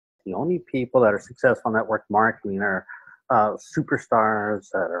the only people that are successful in network marketing are superstars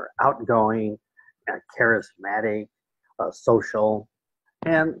that are outgoing, charismatic, social,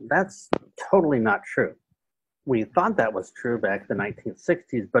 and that's totally not true. We thought that was true back in the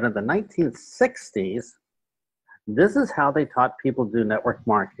 1960s, but in the 1960s, this is how they taught people to do network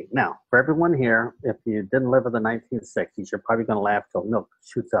marketing. Now, for everyone here, if you didn't live in the 1960s, you're probably going to laugh till milk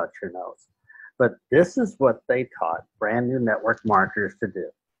shoots out your nose. But this is what they taught brand new network marketers to do.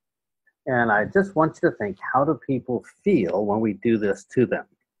 And I just want you to think, how do people feel when we do this to them?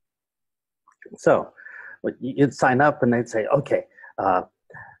 So you'd sign up and they'd say, okay,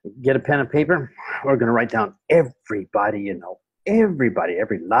 get a pen and paper. We're going to write down everybody you know. Everybody,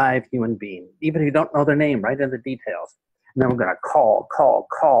 every live human being, even if you don't know their name, write in the details. And then we're going to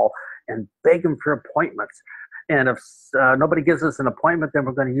call, and beg them for appointments. And if nobody gives us an appointment, then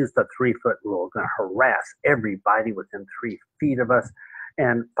we're going to use the 3-foot rule. We're going to harass everybody within 3 feet of us.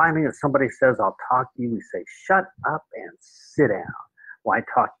 And finally, if somebody says, I'll talk to you, we say, shut up and sit down. Well, I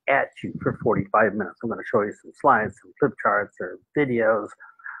talk at you for 45 minutes. I'm going to show you some slides, some flip charts or videos,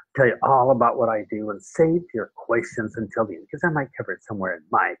 tell you all about what I do, and save your questions until the end, because I might cover it somewhere in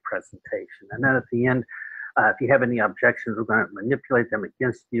my presentation. And then at the end, if you have any objections, we're going to manipulate them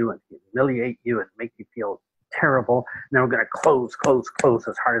against you and humiliate you and make you feel terrible. And then we're going to close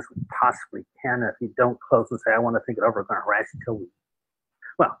as hard as we possibly can. If you don't close and say, I want to think it over, we're going to harass you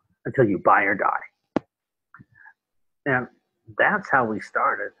until you buy or die. And that's how we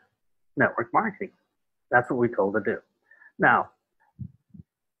started network marketing. That's what we're told to do. Now,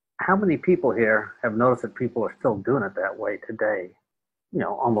 how many people here have noticed that people are still doing it that way today,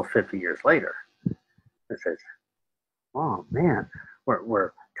 almost 50 years later? It says, oh man,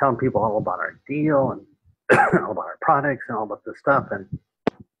 we're telling people all about our deal and all about our products and all about this stuff. And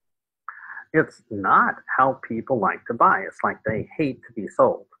it's not how people like to buy. It's like they hate to be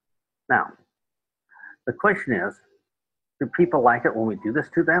sold. Now, the question is, do people like it when we do this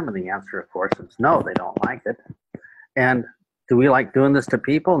to them? And the answer, of course, is no, they don't like it. And do we like doing this to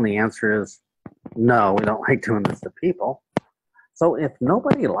people? And the answer is no, we don't like doing this to people. So if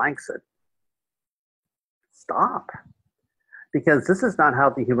nobody likes it, stop. Because this is not how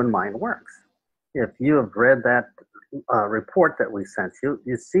the human mind works. If you have read that report that we sent you,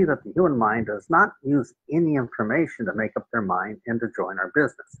 you see that the human mind does not use any information to make up their mind and to join our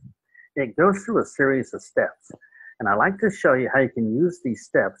business. It goes through a series of steps. And I like to show you how you can use these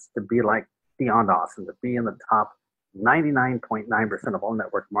steps to be like beyond awesome, to be in the top 99.9% of all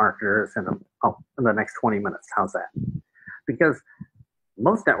network marketers in the next 20 minutes. How's that? Because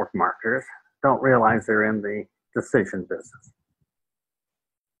most network marketers don't realize they're in the decision business.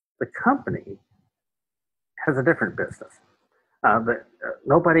 The company has a different business.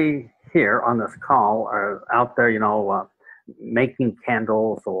 Nobody here on this call are out there, making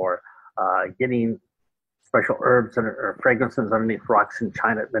candles or getting special herbs or fragrances underneath rocks in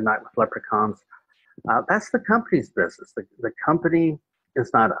China at midnight with leprechauns. That's the company's business. The company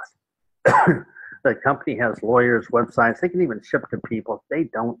is not us. The company has lawyers, websites. They can even ship to people. They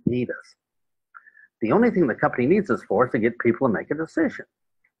don't need us. The only thing the company needs us for is to get people to make a decision.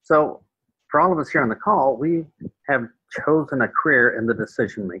 So for all of us here on the call, we have chosen a career in the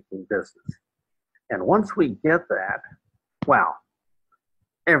decision-making business. And once we get that, wow,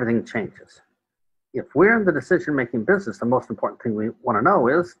 everything changes. If we're in the decision-making business, the most important thing we want to know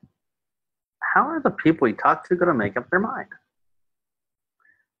is, how are the people we talk to going to make up their mind?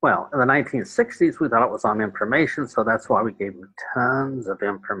 Well, in the 1960s, we thought it was on information, so that's why we gave them tons of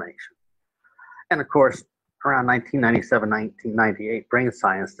information. And of course, around 1997, 1998, brain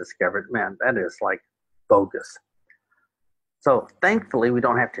science discovered, man, that is like bogus. So thankfully, we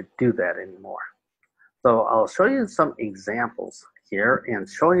don't have to do that anymore. So I'll show you some examples here and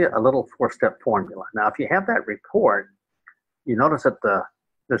show you a little 4-step formula. Now, if you have that report, you notice that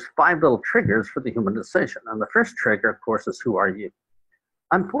there's 5 little triggers for the human decision. And the first trigger, of course, is who are you?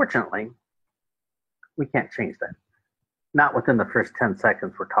 Unfortunately, we can't change that. Not within the first 10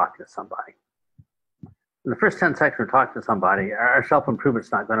 seconds we're talking to somebody. In the first 10 seconds we're talking to somebody, our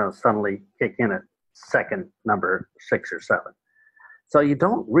self-improvement's not going to suddenly kick in at second number 6 or 7. So you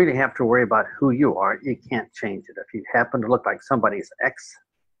don't really have to worry about who you are. You can't change it. If you happen to look like somebody's ex,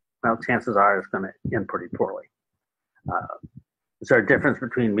 well, chances are it's going to end pretty poorly. Is there a difference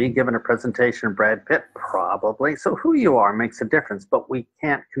between me giving a presentation and Brad Pitt? Probably. So who you are makes a difference, but we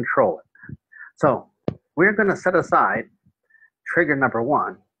can't control it. So we're going to set aside trigger number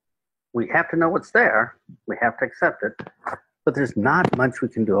 1. We have to know what's there. We have to accept it. But there's not much we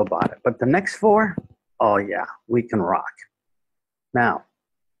can do about it. But the next 4, oh yeah, we can rock. Now,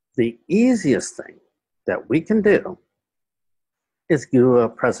 the easiest thing that we can do is do a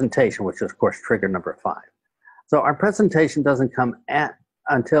presentation, which is, of course, trigger number 5. So our presentation doesn't come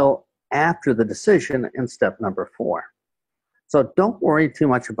until after the decision in step number 4. So don't worry too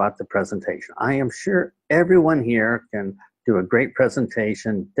much about the presentation. I am sure everyone here can do a great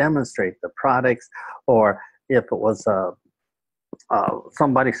presentation, demonstrate the products, or if it was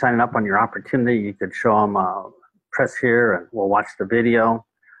somebody signing up on your opportunity, you could show them, press here and we'll watch the video,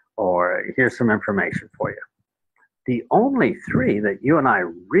 or here's some information for you. The only 3 that you and I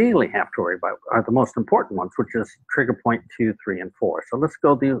really have to worry about are the most important ones, which is trigger point 2, 3, and 4. So let's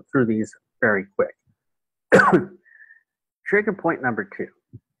go through these very quick. Trigger point number 2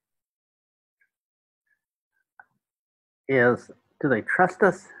 is, do they trust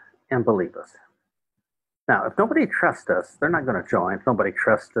us and believe us? Now, if nobody trusts us, they're not going to join. If nobody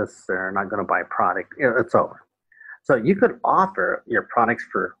trusts us, they're not going to buy a product. It's over. So you could offer your products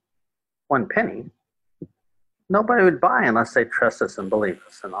for 1 penny. Nobody would buy unless they trust us and believe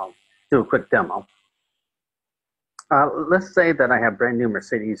us. And I'll do a quick demo. Let's say that I have brand new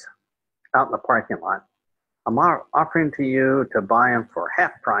Mercedes out in the parking lot. I'm offering to you to buy them for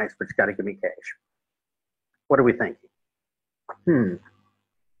half price, but you got to give me cash. What are we thinking?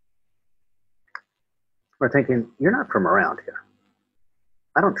 We're thinking, you're not from around here.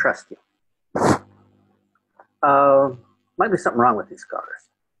 I don't trust you. Might be something wrong with these cars.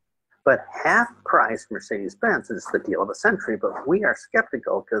 But half price Mercedes-Benz is the deal of the century, but we are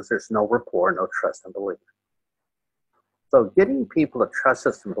skeptical because there's no rapport, no trust and belief. So getting people to trust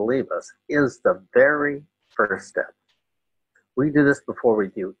us and believe us is the very first step. We do this before we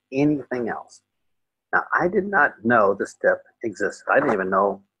do anything else. Now, I did not know this step existed. I didn't even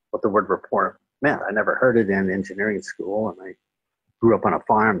know what the word rapport meant. I never heard it in engineering school, and I grew up on a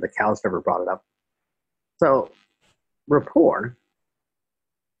farm. The cows never brought it up. So rapport,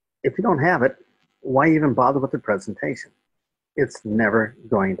 if you don't have it, why even bother with the presentation? It's never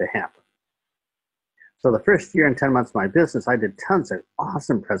going to happen. So the first year and 10 months of my business, I did tons of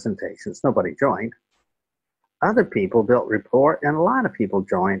awesome presentations. Nobody joined. Other people built rapport, and a lot of people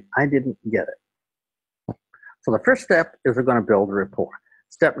joined. I didn't get it. So the first step is we're going to build rapport.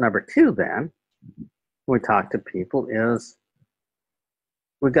 Step number 2 then, when we talk to people, is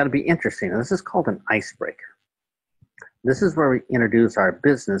we've got to be interesting. And this is called an icebreaker. This is where we introduce our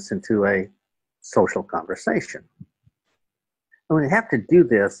business into a social conversation. And we have to do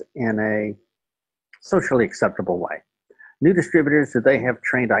this in a socially acceptable way. New distributors, do they have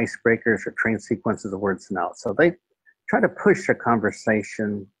trained icebreakers or trained sequences of words? No. So they try to push a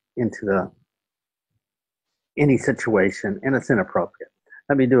conversation into any situation, and it's inappropriate.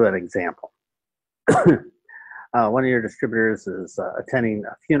 Let me do an example. One of your distributors is attending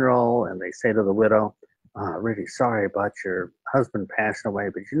a funeral, and they say to the widow, really sorry about your husband passing away,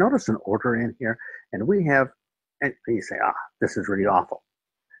 but you notice an order in here, and we have, and you say, this is really awful.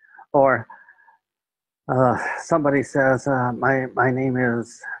 Or somebody says, my name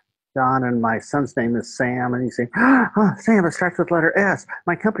is John, and my son's name is Sam, and you say, Sam, it starts with letter S.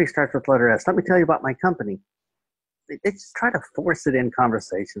 My company starts with letter S. Let me tell you about my company. They just try to force it in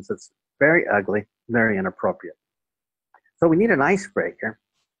conversations. It's very ugly, very inappropriate. So we need an icebreaker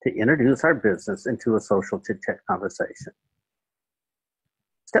to introduce our business into a social chit-chat conversation.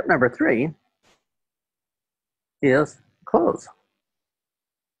 Step number 3 is close,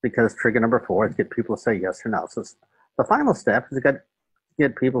 because trigger number 4 is get people to say yes or no. So the final step is to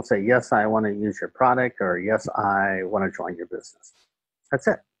get people to say, yes, I want to use your product, or yes, I want to join your business. That's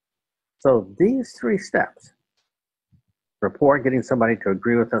it. So these 3 steps, rapport, getting somebody to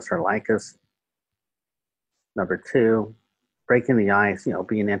agree with us or like us. Number 2, breaking the ice,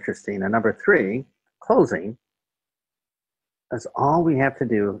 being interesting. And number 3, closing. That's all we have to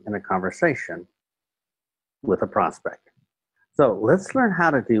do in a conversation with a prospect. So let's learn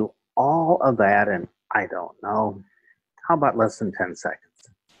how to do all of that in, I don't know, how about less than 10 seconds?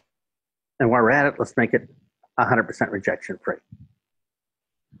 And while we're at it, let's make it 100% rejection free.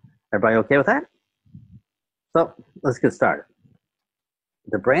 Everybody okay with that? So let's get started.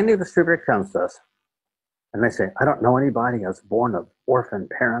 The brand new distributor comes to us, and they say, I don't know anybody. I was born of orphan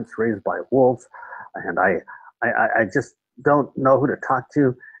parents raised by wolves, and I just don't know who to talk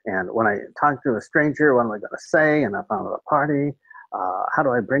to. And when I talk to a stranger, what am I going to say? And I found at a party, how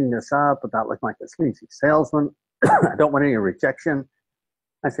do I bring this up without looking like a sleazy salesman? I don't want any rejection.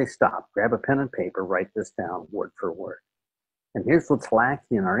 I say, stop, grab a pen and paper, write this down word for word. And here's what's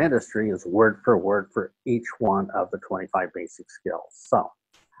lacking in our industry is word for each one of the 25 basic skills. So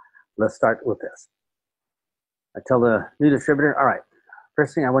let's start with this. I tell the new distributor, all right,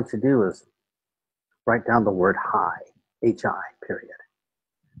 first thing I want you to do is write down the word hi, H-I, period.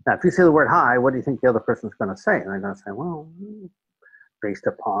 Now, if you say the word hi, what do you think the other person's going to say? And they're going to say, well, based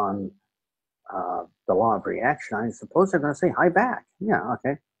upon the law of reaction, I suppose they're going to say hi back. Yeah,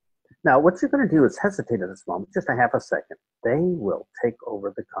 okay. Now, what you're going to do is hesitate at this moment, just a half a second. They will take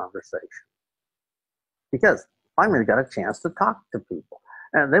over the conversation because finally got a chance to talk to people.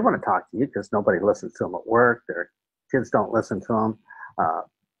 And they want to talk to you because nobody listens to them at work. Their kids don't listen to them.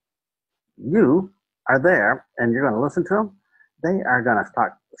 You are there and you're going to listen to them. They are going to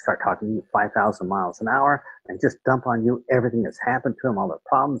start talking to you 5,000 miles an hour and just dump on you everything that's happened to them, all their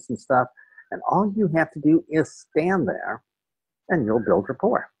problems and stuff. And all you have to do is stand there and you'll build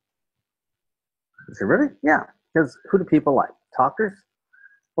rapport. You say, really? Yeah. Because who do people like? Talkers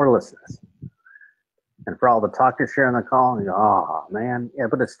or listeners? And for all the talkers here on the call, you go, oh man, yeah,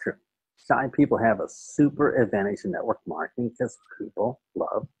 but it's true. Shy people have a super advantage in network marketing because people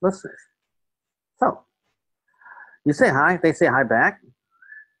love listeners. So you say hi, they say hi back.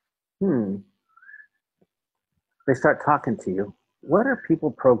 They start talking to you. What are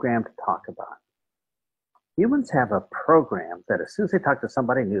people programmed to talk about? Humans have a program that as soon as they talk to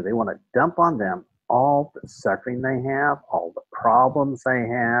somebody new, they want to dump on them all the suffering they have, all the problems they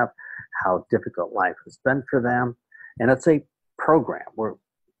have, how difficult life has been for them. And it's a program. We're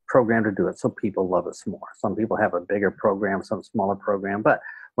programmed to do it so people love us more. Some people have a bigger program, some smaller program. But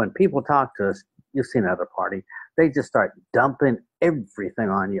when people talk to us, you've seen at a party, they just start dumping everything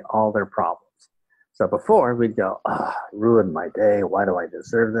on you, all their problems. So before we'd go, oh, ruined my day. Why do I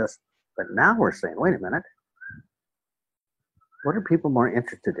deserve this? But now we're saying, wait a minute. What are people more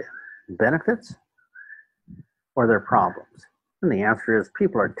interested in? Benefits or their problems? And the answer is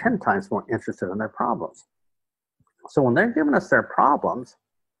people are 10 times more interested in their problems. So when they're giving us their problems,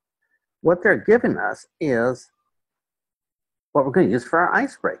 what they're giving us is what we're going to use for our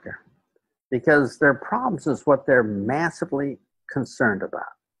icebreaker. Because their problems is what they're massively concerned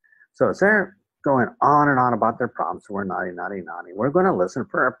about. So as they're going on and on about their problems, we're naughty, we're going to listen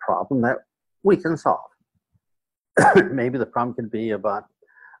for a problem that we can solve. Maybe the problem could be about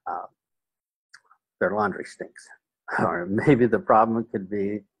their laundry stinks. Or maybe the problem could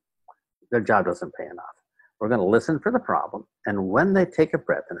be their job doesn't pay enough. We're going to listen for the problem. And when they take a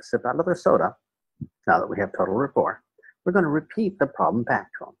breath and a sip out of their soda, now that we have total rapport, we're going to repeat the problem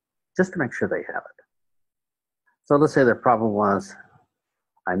back to them just to make sure they have it. So let's say their problem was,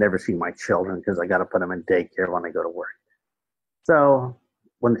 I never see my children because I got to put them in daycare when I go to work. So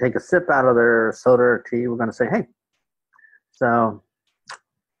when they take a sip out of their soda or tea, we're going to say, hey, so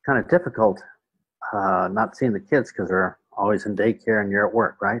kind of difficult not seeing the kids because they're always in daycare and you're at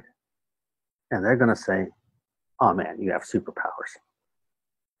work, right? And they're going to say, oh man, you have superpowers.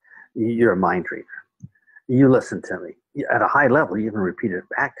 You're a mind reader. You listen to me. At a high level, you even repeat it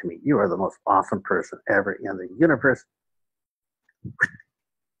back to me. You are the most awesome person ever in the universe.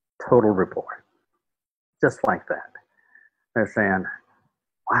 Total rapport. Just like that. They're saying,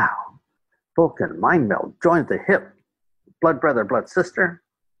 wow, Vulcan, mind meld, join the hip, blood brother, blood sister.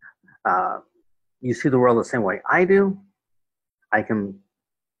 You see the world the same way I do. I can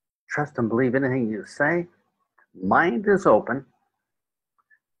trust and believe anything you say. Mind is open.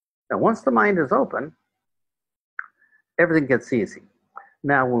 And once the mind is open, everything gets easy.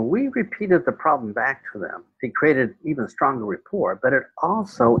 Now, when we repeated the problem back to them, it created even stronger rapport, but it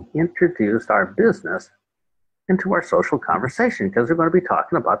also introduced our business into our social conversation because we're going to be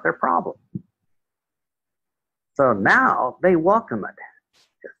talking about their problem. So now they welcome it.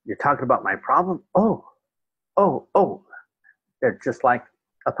 You're talking about my problem? Oh. They're just like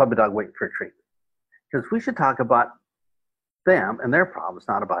a puppy dog waiting for a treat. Because we should talk about them and their problems,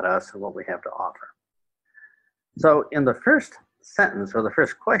 not about us and what we have to offer. So in the first sentence or the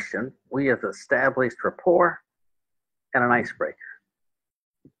first question, we have established rapport and an icebreaker.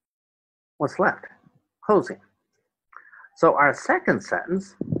 What's left? Closing. So our second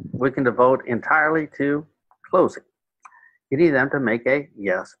sentence, we can devote entirely to closing. You need them to make a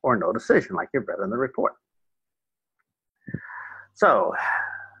yes or no decision, like you read in the report. So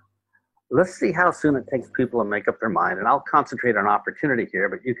let's see how soon it takes people to make up their mind. And I'll concentrate on opportunity here,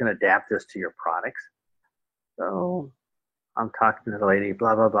 but you can adapt this to your products. So I'm talking to the lady,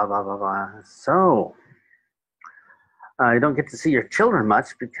 blah, blah, blah, blah, blah, blah. So you don't get to see your children much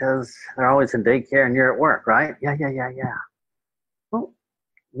because they're always in daycare and you're at work, right? Yeah. Well,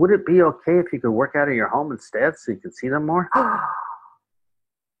 would it be okay if you could work out of your home instead so you can see them more?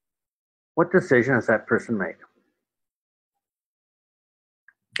 What decision has that person made?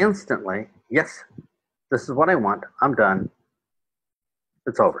 Instantly, yes, this is what I want. I'm done.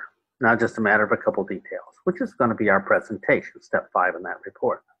 It's over. Now just a matter of a couple details, which is going to be our presentation, step 5 in that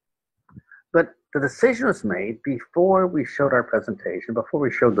report. But the decision was made before we showed our presentation, before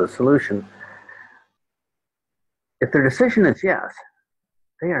we showed the solution. If their decision is yes,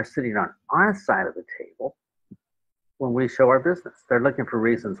 they are sitting on our side of the table when we show our business. They're looking for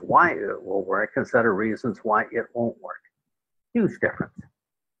reasons why it will work instead of reasons why it won't work. Huge difference.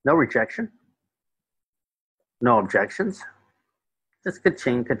 No rejection, no objections, just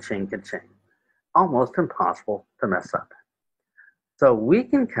ka-ching, ka-ching, ka-ching. Almost impossible to mess up. So we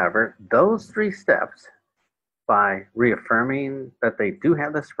can cover those 3 steps by reaffirming that they do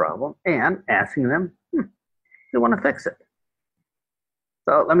have this problem and asking them, you want to fix it?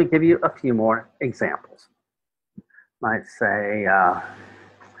 So let me give you a few more examples. Might say,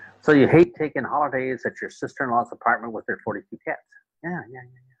 so you hate taking holidays at your sister-in-law's apartment with their 42 cats. Yeah.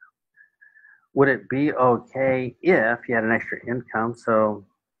 Would it be okay if you had an extra income so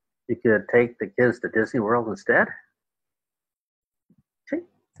you could take the kids to Disney World instead? See?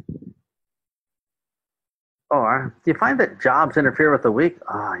 Or do you find that jobs interfere with the week?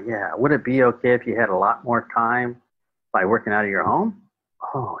 Yeah. Would it be okay if you had a lot more time by working out of your home?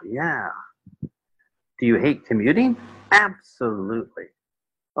 Oh, yeah. Do you hate commuting? Absolutely.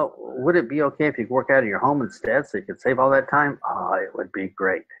 Oh, would it be okay if you work out of your home instead so you could save all that time? Oh, it would be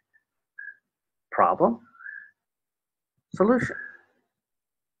great. Problem, solution.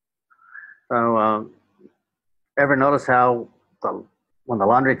 So, ever notice how when the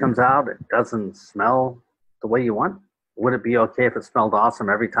laundry comes out, it doesn't smell the way you want? Would it be okay if it smelled awesome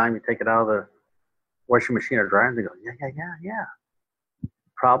every time you take it out of the washing machine or dryer? And they go, yeah.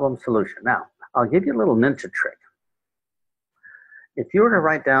 Problem, solution. Now, I'll give you a little ninja trick. If you were to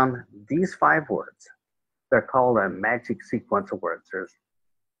write down these 5 words, they're called a magic sequence of words. There's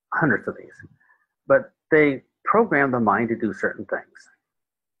hundreds of these, but they program the mind to do certain things.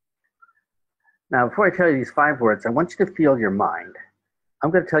 Now, before I tell you these 5 words, I want you to feel your mind.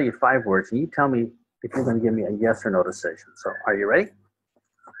 I'm going to tell you 5 words, and you tell me if you're going to give me a yes or no decision. So, are you ready?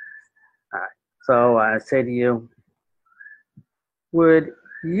 All right. So, I say to you, would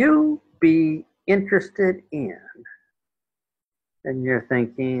you be interested in? And you're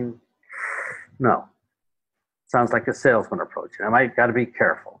thinking, no. Sounds like a salesman approaching. I might got to be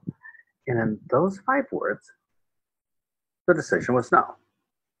careful. And in those 5 words, the decision was no.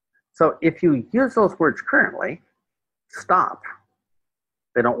 So if you use those words currently, stop.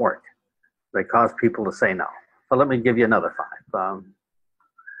 They don't work. They cause people to say no. So let me give you another 5.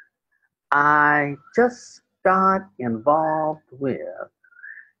 I just got involved with.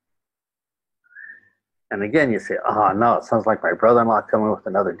 And again, you say, oh, no, it sounds like my brother-in-law coming with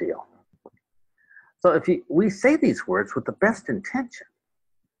another deal. So we say these words with the best intention,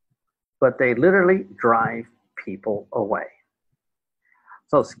 but they literally drive people away.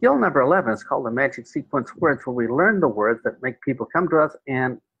 So skill number 11 is called the magic sequence words, where we learn the words that make people come to us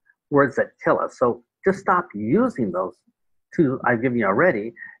and words that kill us. So just stop using those 2 I've given you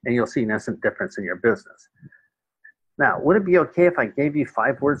already, and you'll see an instant difference in your business. Now, would it be okay if I gave you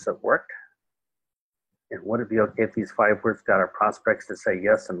 5 words that worked? And would it be okay if these 5 words got our prospects to say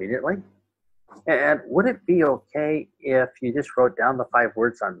yes immediately? And would it be okay if you just wrote down the 5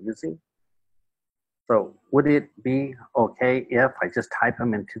 words I'm using? So would it be okay if I just type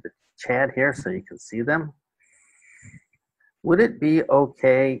them into the chat here so you can see them? Would it be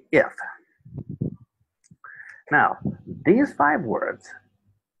okay if? Now, these 5 words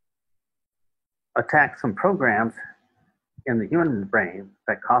attack some programs in the human brain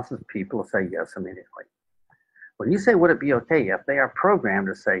that causes people to say yes immediately. When you say, would it be okay if, they are programmed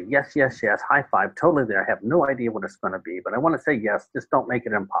to say, yes, yes, yes, high five, totally there. I have no idea what it's going to be, but I want to say yes, just don't make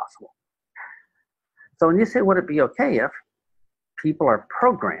it impossible. So when you say, would it be okay if, people are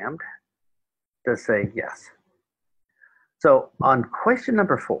programmed to say yes. So on question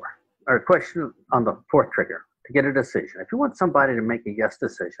number 4, or question on the 4th trigger, to get a decision, if you want somebody to make a yes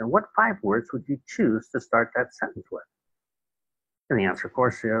decision, what 5 words would you choose to start that sentence with? And the answer, of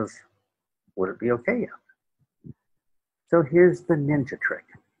course, is, would it be okay if? So here's the ninja trick.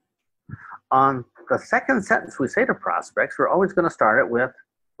 On the second sentence we say to prospects, we're always going to start it with,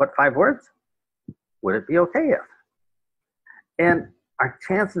 what 5 words? Would it be okay if? And our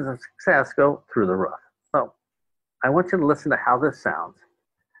chances of success go through the roof. So I want you to listen to how this sounds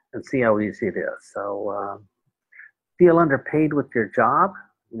and see how easy it is. So feel underpaid with your job?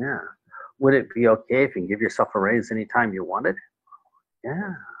 Yeah. Would it be okay if you can give yourself a raise anytime you wanted?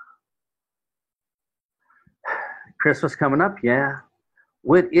 Yeah. Christmas coming up? Yeah.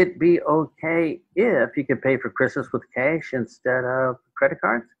 Would it be okay if you could pay for Christmas with cash instead of credit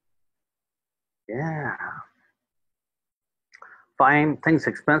cards? Yeah. Find things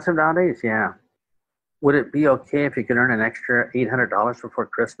expensive nowadays? Yeah. Would it be okay if you could earn an extra $800 before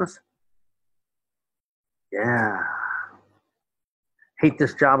Christmas? Yeah. Hate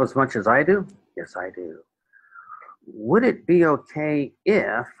this job as much as I do? Yes, I do. would it be okay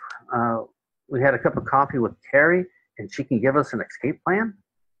if we had a cup of coffee with Carrie and she can give us an escape plan?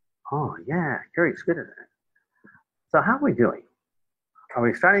 Oh, yeah, Carrie's good at it. So how are we doing? Are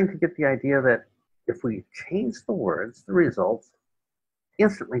we starting to get the idea that if we change the words, the results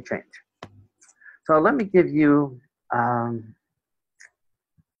instantly change? So let me give you a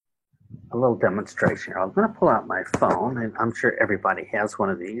little demonstration here. I'm going to pull out my phone, and I'm sure everybody has one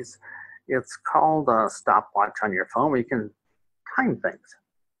of these. It's called a stopwatch on your phone where you can time things.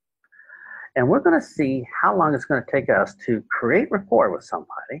 And we're going to see how long it's going to take us to create rapport with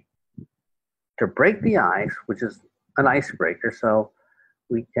somebody, to break the ice, which is an icebreaker, so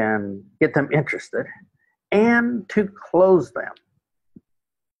we can get them interested, and to close them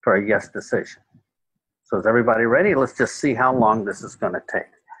for a yes decision. So is everybody ready? Let's just see how long this is going to take.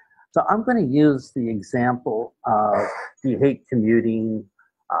 So I'm going to use the example of, do you hate commuting?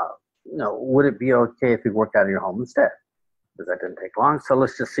 Would it be okay if you work out of your home instead? Because that didn't take long. So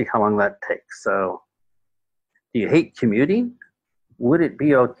let's just see how long that takes. So do you hate commuting? Would it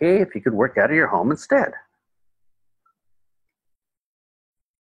be okay if you could work out of your home instead?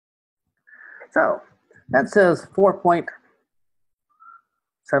 So that says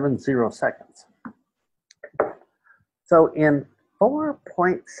 4.70 seconds. So in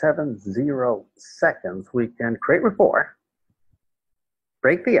 4.70 seconds, we can create rapport,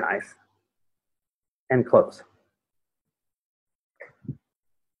 break the ice, and close.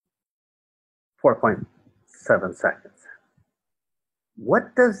 4.7 seconds.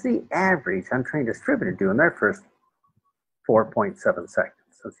 What does the average untrained distributor do in their first 4.7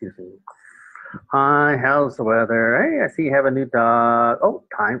 seconds? Let's use hi, how's the weather? Hey, I see you have a new dog. Oh,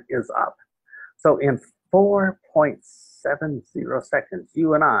 time is up. So in 4.70 seconds,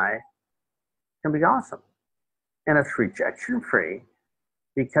 you and I can be awesome. And it's rejection free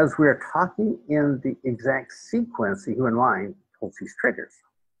because we're talking in the exact sequence the human mind pulls these triggers.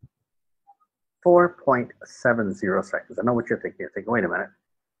 4.70 seconds. I know what you're thinking. You're thinking, wait a minute.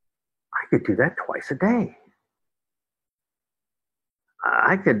 I could do that twice a day.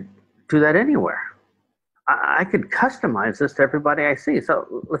 I could do that anywhere. I could customize this to everybody I see.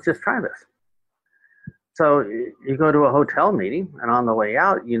 So let's just try this. So you go to a hotel meeting, and on the way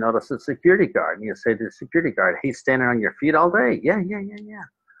out, you notice a security guard, and you say to the security guard, hey, standing on your feet all day? Yeah.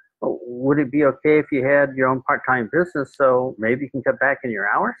 Well, would it be okay if you had your own part-time business so maybe you can cut back in your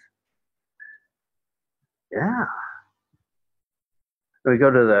hours? Yeah. We go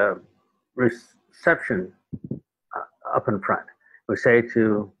to the reception up in front. We say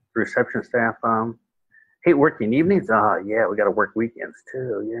to the reception staff, hey, working evenings? Yeah, we got to work weekends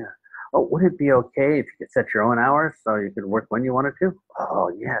too, yeah. Oh, would it be okay if you could set your own hours so you could work when you wanted to? Oh,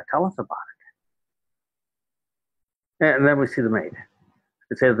 yeah, tell us about it. And then we see the maid.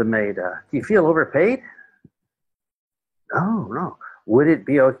 We say to the maid, do you feel overpaid? No. Would it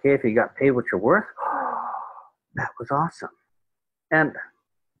be okay if you got paid what you're worth? Oh, that was awesome. And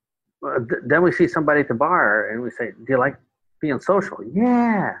then we see somebody at the bar and we say, do you like being social?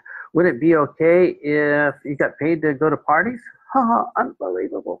 Yeah. Would it be okay if you got paid to go to parties?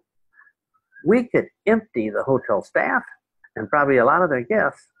 Unbelievable. We could empty the hotel staff and probably a lot of their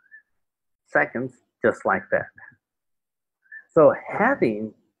guests seconds just like that. So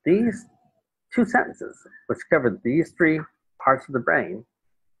having these two sentences, which cover these three parts of the brain,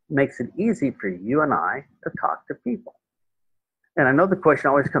 makes it easy for you and I to talk to people. And I know the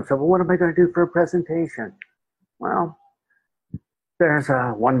question always comes up, well, what am I going to do for a presentation? Well, there's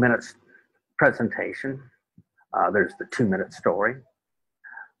a 1 minute presentation. There's the 2 minute story.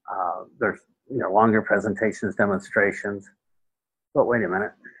 There's longer presentations, demonstrations. But wait a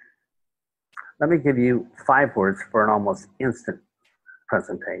minute. Let me give you 5 words for an almost instant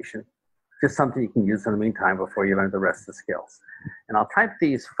presentation. Just something you can use in the meantime before you learn the rest of the skills. And I'll type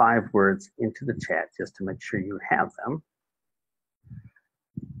these 5 words into the chat just to make sure you have them.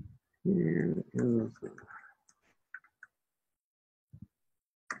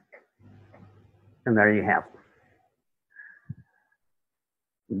 And there you have them.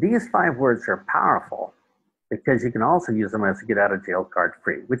 These 5 words are powerful because you can also use them as a get out of jail card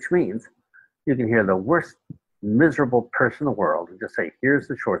free, which means you can hear the worst miserable person in the world and just say, here's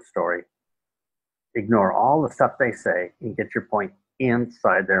the short story. Ignore all the stuff they say and get your point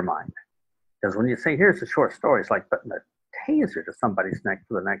inside their mind. Because when you say, here's the short story, it's like putting a taser to somebody's neck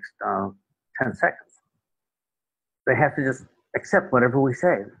for the next 10 seconds. They have to just accept whatever we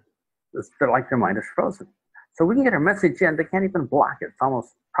say. They're like their mind is frozen. So we can get our message in, they can't even block it. It's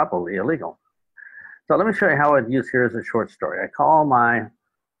almost probably illegal. So let me show you how I'd use here as a short story. I call my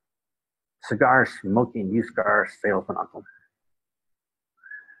cigar smoking used car salesman uncle.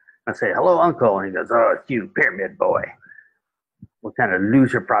 I say, hello, uncle. And he goes, oh, it's you, pyramid boy. What kind of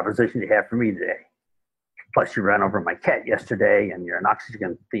loser proposition do you have for me today? Plus, you ran over my cat yesterday, and you're an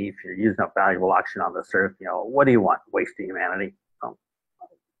oxygen thief. You're using up valuable oxygen on this earth. What do you want? Waste of humanity.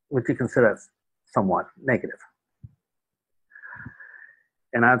 Would you consider that somewhat negative?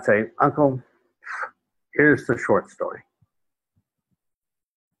 And I'd say, uncle, here's the short story.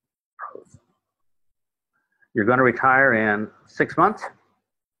 You're going to retire in 6 months.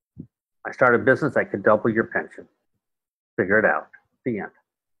 I start a business that could double your pension. Figure it out. The end.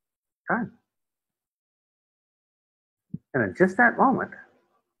 Done. And in just that moment,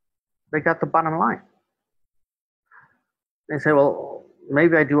 they got the bottom line. They say, well,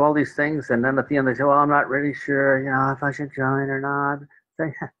 maybe I do all these things. And then at the end, they say, well, I'm not really sure, if I should join or not.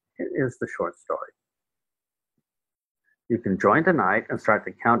 Say, it is the short story. You can join tonight and start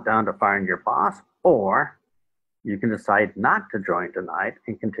the countdown to firing your boss, or you can decide not to join tonight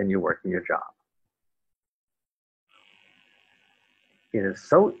and continue working your job. It is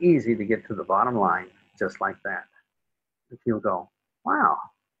so easy to get to the bottom line just like that. If you'll go, wow.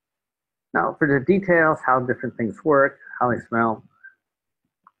 Now, for the details, how different things work, how they smell,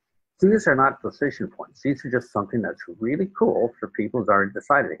 these are not decision points. These are just something that's really cool for people who've already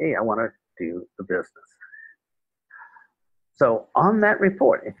decided, hey, I want to do the business. So on that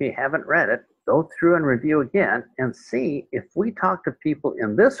report, if you haven't read it, go through and review again and see if we talk to people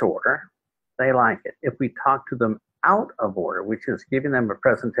in this order, they like it. If we talk to them out of order, which is giving them a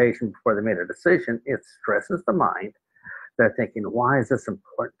presentation before they made a decision, it stresses the mind. They're thinking, why is this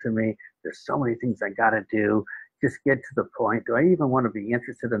important to me? There's so many things I got to do. Just get to the point. Do I even want to be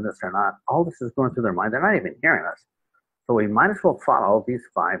interested in this or not? All this is going through their mind. They're not even hearing us. So we might as well follow these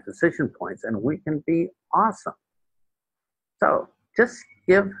 5 decision points and we can be awesome. So just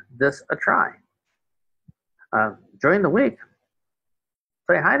give this a try. During the week,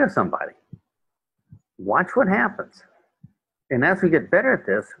 say hi to somebody. Watch what happens. And as we get better at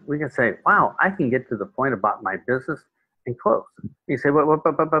this, we can say, wow, I can get to the point about my business and close. You say, but what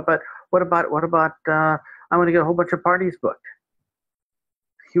about I'm going to get a whole bunch of parties booked.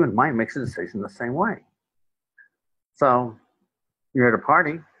 The human mind makes a decision the same way. So you're at a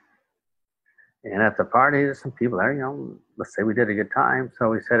party, and at the party, there's some people there, let's say we did a good time. So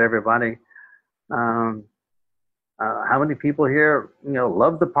we said, everybody, how many people here,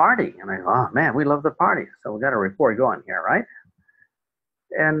 love the party? And I go, oh man, we love the party. So we got a report going here, right?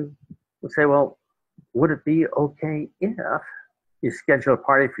 And we say, well, would it be okay if you schedule a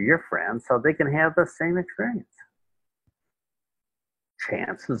party for your friends so they can have the same experience?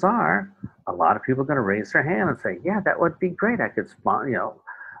 Chances are a lot of people are going to raise their hand and say, yeah, that would be great. I could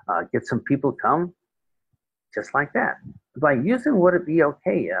get some people come just like that. By using would it be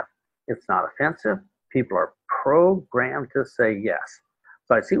okay if, it's not offensive. People are programmed to say yes.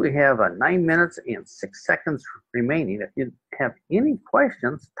 So I see we have 9 minutes and 6 seconds remaining. If you have any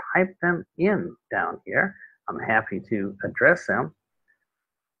questions, type them in down here. I'm happy to address them.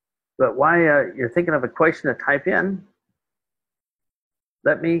 But while you're thinking of a question to type in,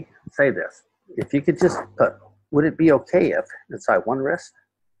 let me say this. If you could just put, would it be okay if inside one wrist,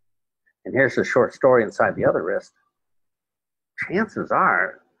 and here's a short story inside the other wrist, chances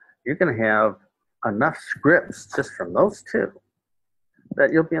are you're going to have enough scripts just from those two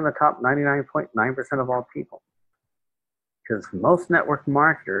that you'll be in the top 99.9% of all people. Because most network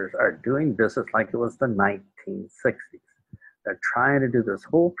marketers are doing business like it was the 1960s. They're trying to do this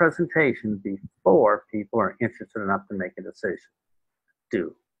whole presentation before people are interested enough to make a decision.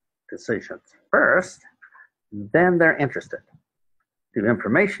 Do decisions first, then they're interested. Do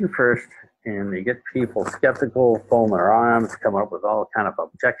information first, and you get people skeptical, folding their arms, coming up with all kind of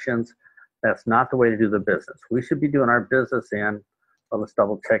objections. That's not the way to do the business. We should be doing our business in, well, let's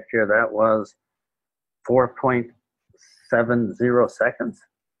double check here, that was 4.70 seconds.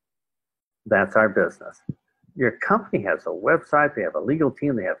 That's our business. Your company has a website, they have a legal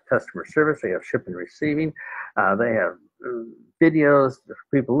team, they have customer service, they have shipping and receiving, they have videos for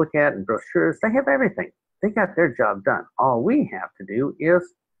people to look at and brochures. They have everything. They got their job done. All we have to do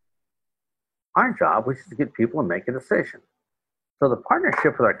is our job, which is to get people to make a decision. So the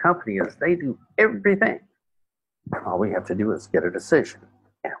partnership with our company is they do everything. All we have to do is get a decision.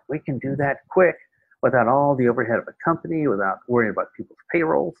 And we can do that quick without all the overhead of a company, without worrying about people's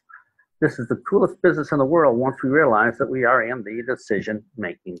payrolls. This is the coolest business in the world once we realize that we are in the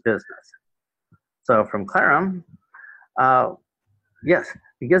decision-making business. So from Clarum, yes,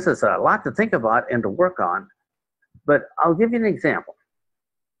 it gives us a lot to think about and to work on, but I'll give you an example.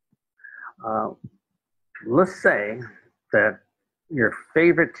 Let's say that your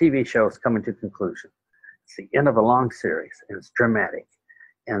favorite TV show is coming to conclusion. It's the end of a long series, and it's dramatic.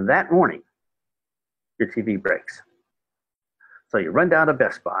 And that morning, your TV breaks. So you run down to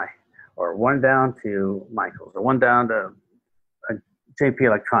Best Buy, or one down to Michael's, or one down to JP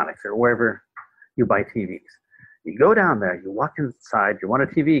Electronics, or wherever you buy TVs. You go down there, you walk inside, you want a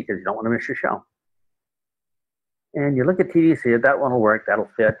TV because you don't want to miss your show. And you look at TV, see that one will work,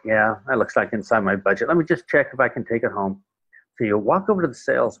 that'll fit. Yeah, that looks like inside my budget. Let me just check if I can take it home. So you walk over to the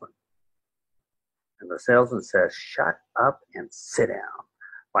salesman, and the salesman says, "Shut up and sit down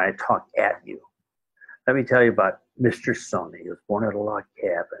while I talk at you. Let me tell you about Mr. Sony. He was born at a log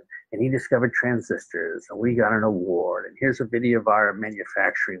cabin, and he discovered transistors, and we got an award, and here's a video of our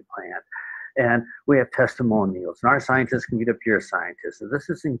manufacturing plant, and we have testimonials, and our scientists can meet up your scientists, and this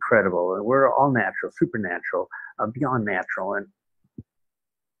is incredible, and we're all natural, supernatural, beyond natural." And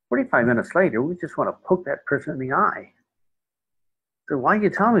 45 minutes later, we just want to poke that person in the eye. So why are you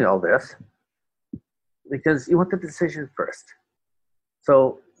telling me all this? Because you want the decision first.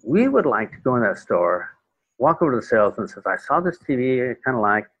 So we would like to go in that store, walk over to the salesman and says, "I saw this TV, I kind of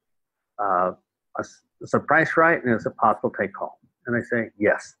like, is the price right, and is it possible to take home?" And they say,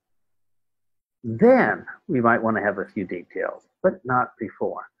 "Yes." Then we might want to have a few details, but not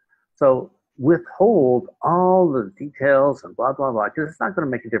before. So withhold all the details and blah, blah, blah, because it's not going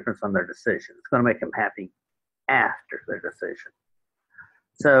to make a difference on their decision. It's going to make them happy after their decision.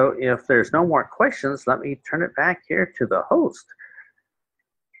 So if there's no more questions, let me turn it back here to the host.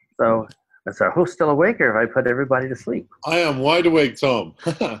 So is our host still awake, or have I put everybody to sleep? I am wide awake, Tom.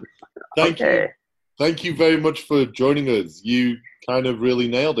 Thank you. Thank you very much for joining us. You kind of really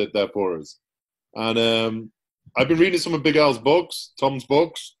nailed it there for us. And I've been reading some of Big Al's books, Tom's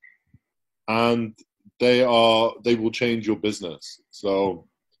books, and they will change your business. So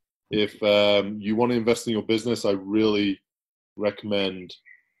if you want to invest in your business, I really recommend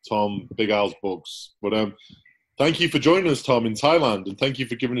Big Al's books. But thank you for joining us, Tom, in Thailand, and thank you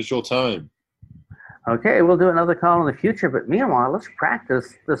for giving us your time. Okay, we'll do another call in the future, but meanwhile, let's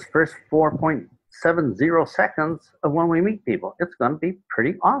practice this first 4.70 seconds of when we meet people. It's going to be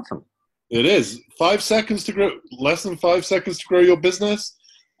pretty awesome. It is. 5 seconds to grow, less than 5 seconds to grow your business.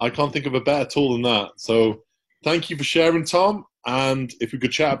 I can't think of a better tool than that. So thank you for sharing, Tom. And if we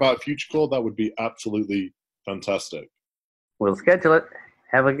could chat about a future call, that would be absolutely fantastic. We'll schedule it.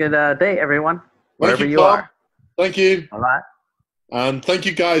 Have a good day, everyone, wherever you Tom. are. Thank you. All right. And thank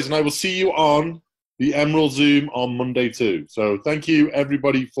you, guys. And I will see you on the Emerald Zoom on Monday too. So thank you,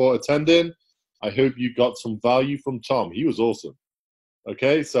 everybody, for attending. I hope you got some value from Tom. He was awesome.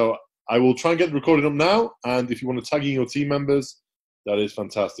 Okay, so I will try and get the recording up now. And if you want to tag in your team members, that is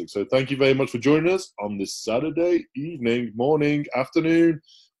fantastic. So thank you very much for joining us on this Saturday evening, morning, afternoon,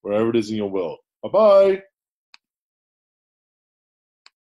 wherever it is in your world. Bye-bye.